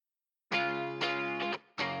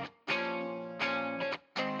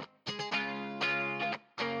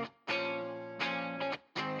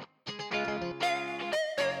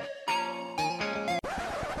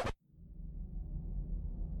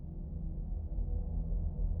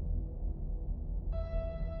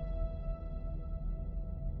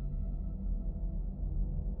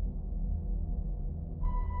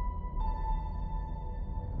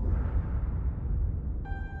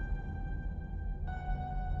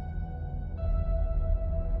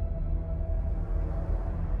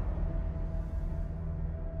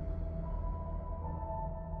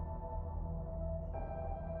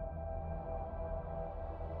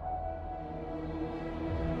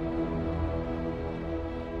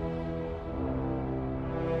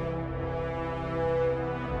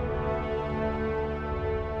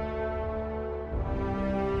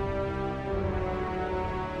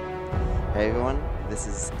Hey everyone, this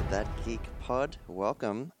is That Geek Pod.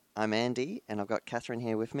 Welcome. I'm Andy, and I've got Catherine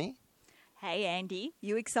here with me. Hey Andy,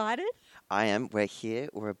 you excited? I am. We're here.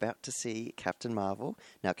 We're about to see Captain Marvel.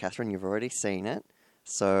 Now, Catherine, you've already seen it.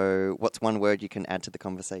 So, what's one word you can add to the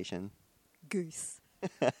conversation? Goose.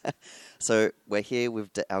 So, we're here with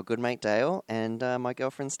our good mate Dale and my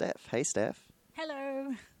girlfriend Steph. Hey, Steph.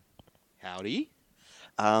 Hello. Howdy.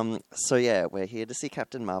 So, yeah, we're here to see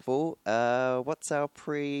Captain Marvel. What's our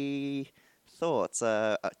pre-thoughts?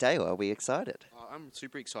 Dale, are we excited? I'm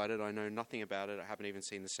super excited. I know nothing about it. I haven't even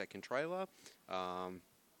seen the second trailer.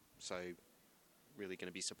 So, really going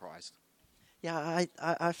to be surprised. Yeah,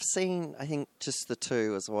 I've seen, I think, just the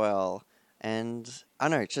two as well. And I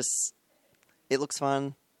don't know, it looks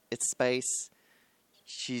fun. It's space.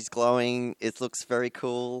 She's glowing. It looks very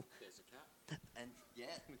cool. There's a cat. And yeah,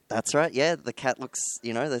 that's right. Yeah, the cat looks,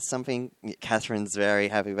 there's something. Catherine's very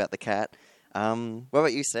happy about the cat. What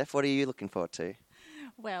about you, Steph? What are you looking forward to?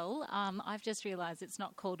 Well, I've just realised it's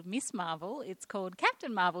not called Miss Marvel; it's called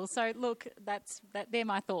Captain Marvel. So, look, they're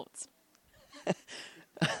my thoughts.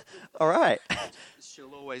 All right.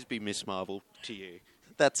 She'll always be Miss Marvel to you.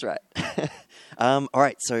 That's right. All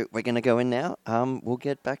right, so we're going to go in now. We'll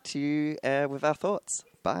get back to you with our thoughts.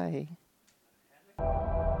 Bye.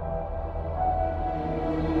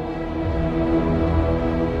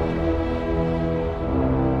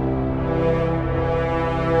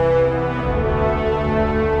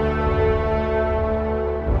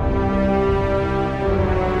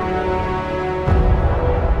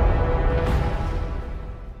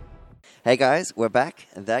 Hey guys, we're back.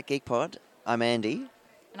 That Geek Pod. I'm Andy.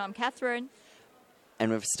 And I'm Catherine.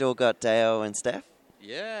 And we've still got Dale and Steph.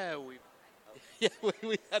 Yeah, we've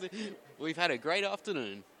had a great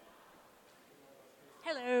afternoon.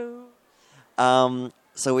 Hello.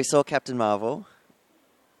 So we saw Captain Marvel.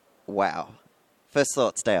 Wow. First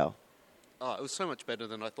thoughts, Dale. Oh, it was so much better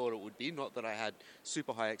than I thought it would be. Not that I had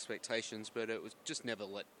super high expectations, but it was just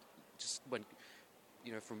went,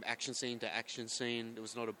 from action scene to action scene. It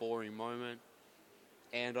was not a boring moment.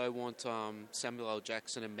 And I want Samuel L.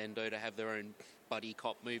 Jackson and Mendo to have their own buddy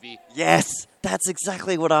cop movie. Yes, that's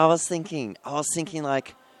exactly what I was thinking. I was thinking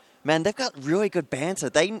like, man, they've got really good banter.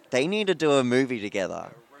 They need to do a movie together.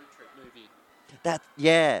 A road trip movie.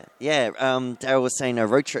 Daryl was saying a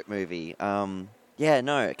road trip movie.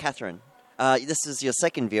 Catherine. This is your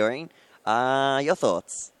second viewing. Your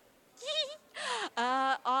thoughts?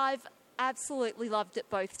 I've absolutely loved it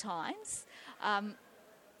both times.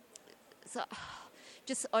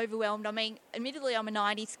 Just overwhelmed. I mean, admittedly, I'm a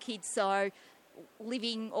 90s kid, so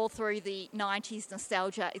living all through the 90s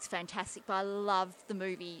nostalgia is fantastic, but I loved the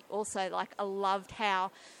movie. Also, I loved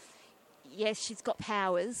how, yes, she's got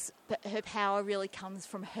powers, but her power really comes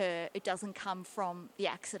from her. It doesn't come from the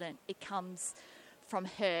accident. It comes from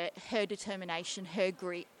her determination, her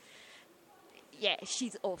grit. Yeah,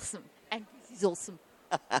 she's awesome. And she's awesome.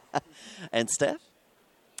 And Steph?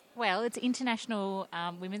 Well, it's International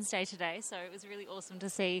Women's Day today, so it was really awesome to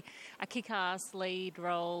see a kick-ass lead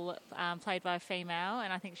role played by a female,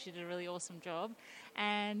 and I think she did a really awesome job.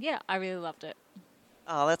 And yeah, I really loved it.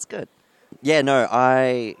 Oh, that's good. Yeah, no,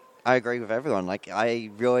 I agree with everyone. I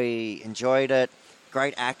really enjoyed it.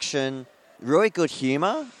 Great action, really good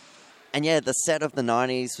humor. And yeah, the set of the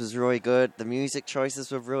 90s was really good. The music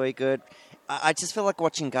choices were really good. I just feel like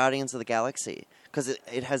watching Guardians of the Galaxy because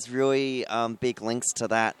it has really big links to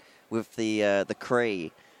that with the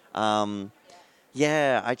Kree. I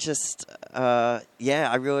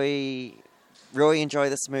really enjoy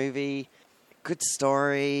this movie. Good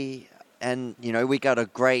story, and we got a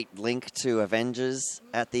great link to Avengers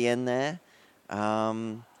at the end there.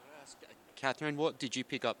 Catherine, what did you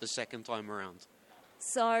pick up the second time around?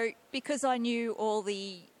 So, because I knew all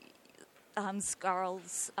the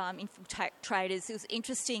Skrulls infiltrators, it was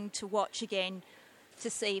interesting to watch again to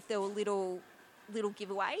see if there were little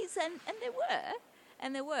giveaways, and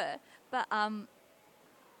there were. But I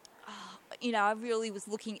really was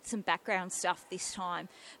looking at some background stuff this time.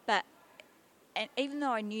 And even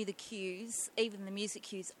though I knew the cues, even the music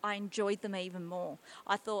cues, I enjoyed them even more.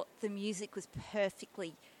 I thought the music was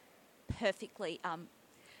perfectly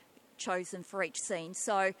chosen for each scene.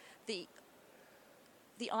 So the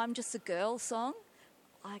 "I'm Just a Girl" song,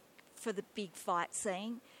 for the big fight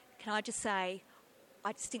scene, can I just say,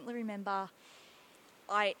 I distinctly remember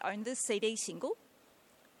I owned the CD single,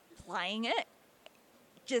 playing it,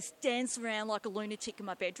 just dancing around like a lunatic in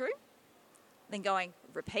my bedroom, then going,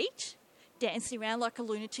 repeat, dancing around like a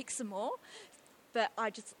lunatic some more. But I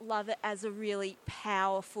just love it as a really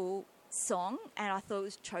powerful song, and I thought it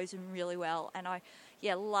was chosen really well. And I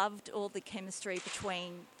loved all the chemistry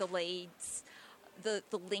between the leads, the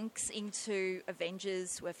links into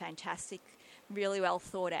Avengers were fantastic, really well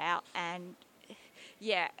thought out, and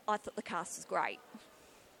yeah, I thought the cast was great.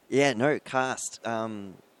 Yeah, no, cast.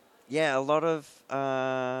 Yeah, a lot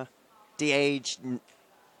of de-age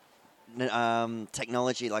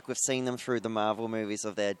technology. Like, we've seen them through the Marvel movies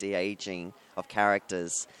of their de-aging of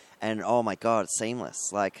characters. And, oh my God,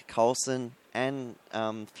 seamless. Like, Coulson and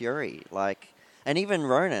Fury. Like, and even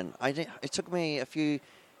Ronan. It took me a few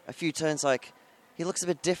turns, like, he looks a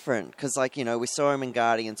bit different. Because, like, you know, we saw him in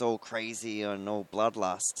Guardians all crazy and all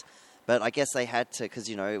bloodlust. But I guess they had to, because,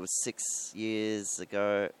 you know, it was 6 years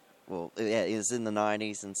ago. Well, yeah, it was in the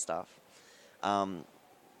 90s and stuff.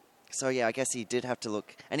 So, yeah, I guess he did have to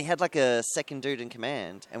look. And he had, like, a second dude in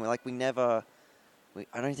command. And I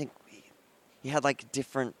don't think... He had, like,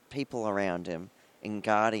 different people around him in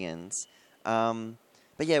Guardians. But,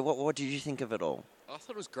 yeah, what did you think of it all? I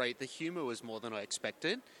thought it was great. The humour was more than I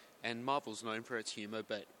expected. And Marvel's known for its humour,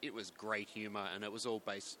 but it was great humour. And it was all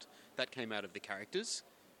based... That came out of the characters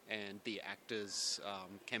and the actors'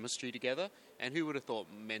 chemistry together. And who would have thought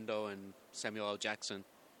Mendo and Samuel L. Jackson?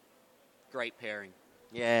 Great pairing.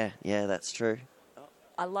 Yeah, that's true.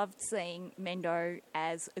 I loved seeing Mendo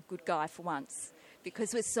as a good guy for once,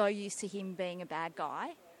 because we're so used to him being a bad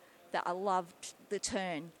guy that I loved the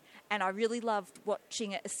turn. And I really loved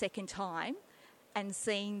watching it a second time and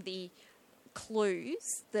seeing the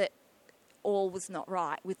clues that all was not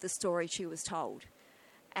right with the story she was told.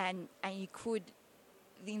 And you could,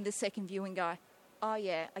 in the second viewing, go, oh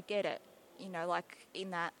yeah, I get it. You know, like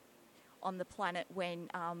in that, on the planet when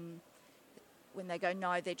they go,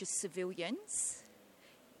 no, they're just civilians,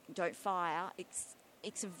 don't fire.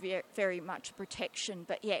 It's a very much protection.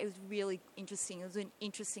 But yeah, it was really interesting. It was an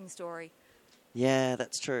interesting story. Yeah,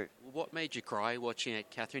 that's true. What made you cry watching it,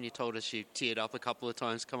 Catherine? You told us you teared up a couple of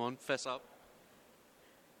times. Come on, fess up.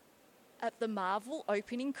 At the Marvel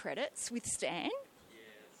opening credits with Stan.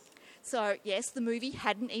 Yes. So, yes, the movie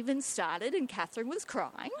hadn't even started and Catherine was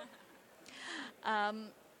crying.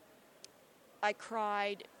 I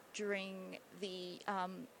cried during the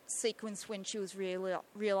sequence when she was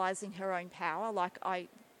realising her own power. Like, I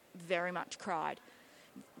very much cried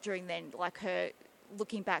during then, like her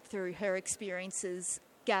looking back through her experiences,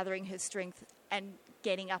 gathering her strength and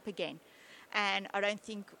getting up again. And I don't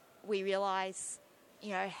think we realise,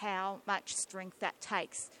 you know, how much strength that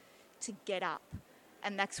takes to get up.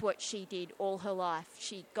 And that's what she did all her life.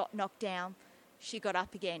 She got knocked down, she got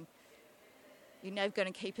up again. You're never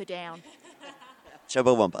going to keep her down.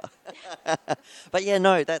 Chubbawamba. But yeah,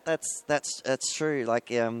 no, that's true. Like,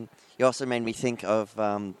 you also made me think of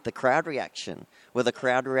the crowd reaction. Were the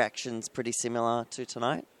crowd reactions pretty similar to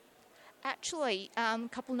tonight? Actually, a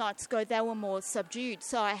couple of nights ago, they were more subdued.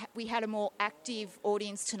 So we had a more active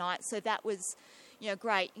audience tonight. So that was, you know,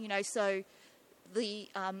 great. You know, so the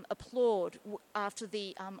applaud after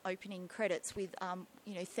the opening credits with,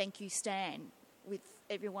 you know, thank you, Stan, with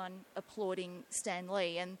everyone applauding Stan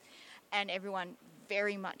Lee and everyone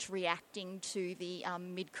very much reacting to the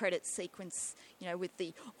mid-credits sequence, you know, with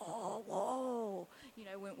the, oh, whoa, you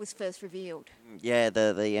know, when it was first revealed. Yeah,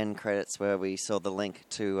 the end credits where we saw the link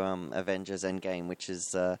to Avengers Endgame, which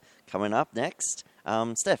is coming up next.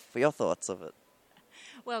 Steph, for your thoughts of it?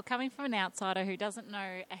 Well, coming from an outsider who doesn't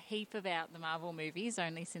know a heap about the Marvel movies,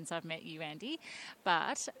 only since I've met you, Andy,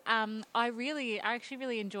 but I actually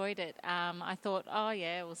really enjoyed it. I thought, oh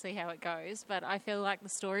yeah, we'll see how it goes, but I feel like the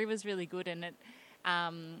story was really good, and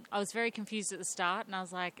I was very confused at the start, and I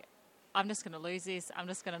was like, I'm just going to lose this. I'm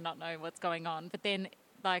just going to not know what's going on. But then,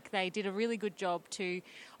 like, they did a really good job to,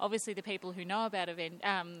 obviously, the people who know about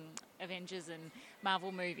Avengers and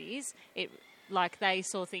Marvel movies, like, they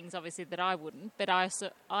saw things, obviously, that I wouldn't. But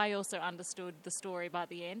I also understood the story by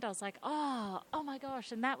the end. I was like, oh my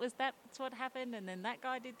gosh, and that's what happened, and then that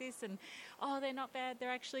guy did this, and, oh, they're not bad,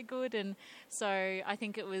 they're actually good. And so I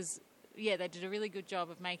think it was, yeah, they did a really good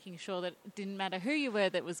job of making sure that it didn't matter who you were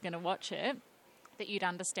that was going to watch it, that you'd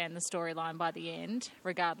understand the storyline by the end,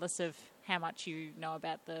 regardless of how much you know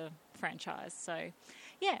about the franchise. So,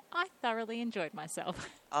 yeah, I thoroughly enjoyed myself.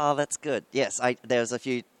 Oh, that's good. Yes, there was a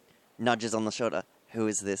few nudges on the shoulder. Who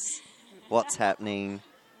is this? What's happening?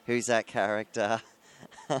 Who's that character?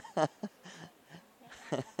 We've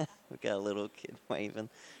got a little kid waving.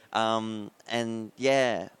 And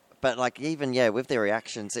yeah, but like even, yeah, with their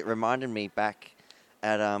reactions, it reminded me back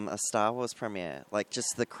at a Star Wars premiere. Like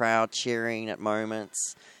just the crowd cheering at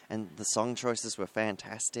moments and the song choices were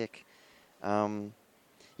fantastic.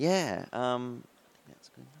 Yeah, that's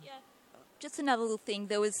good. Yeah. Just another little thing.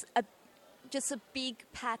 There was just a big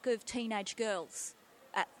pack of teenage girls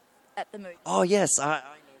at the movie. Oh, yes. I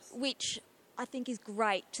which I think is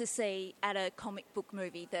great to see at a comic book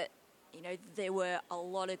movie that, you know, there were a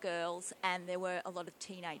lot of girls and there were a lot of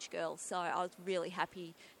teenage girls. So I was really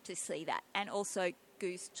happy to see that. And also,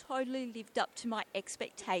 Goose totally lived up to my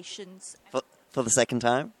expectations. For the second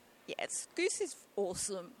time? Yes, Goose is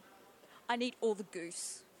awesome. I need all the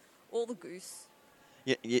Goose. All the Goose.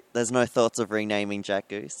 There's no thoughts of renaming Jack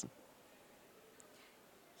Goose?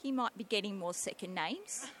 He might be getting more second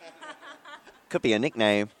names. Could be a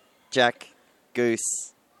nickname. Jack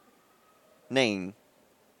Goose Neen.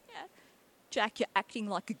 Yeah. Jack, you're acting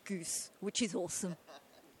like a goose, which is awesome.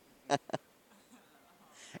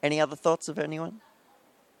 Any other thoughts of anyone?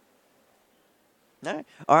 No?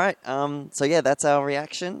 All right. So, yeah, that's our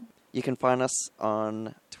reaction. You can find us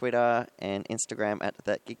on Twitter and Instagram at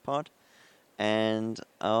ThatGeekPod. And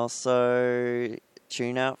also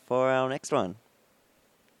tune out for our next one.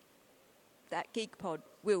 That Geek Pod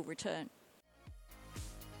will return.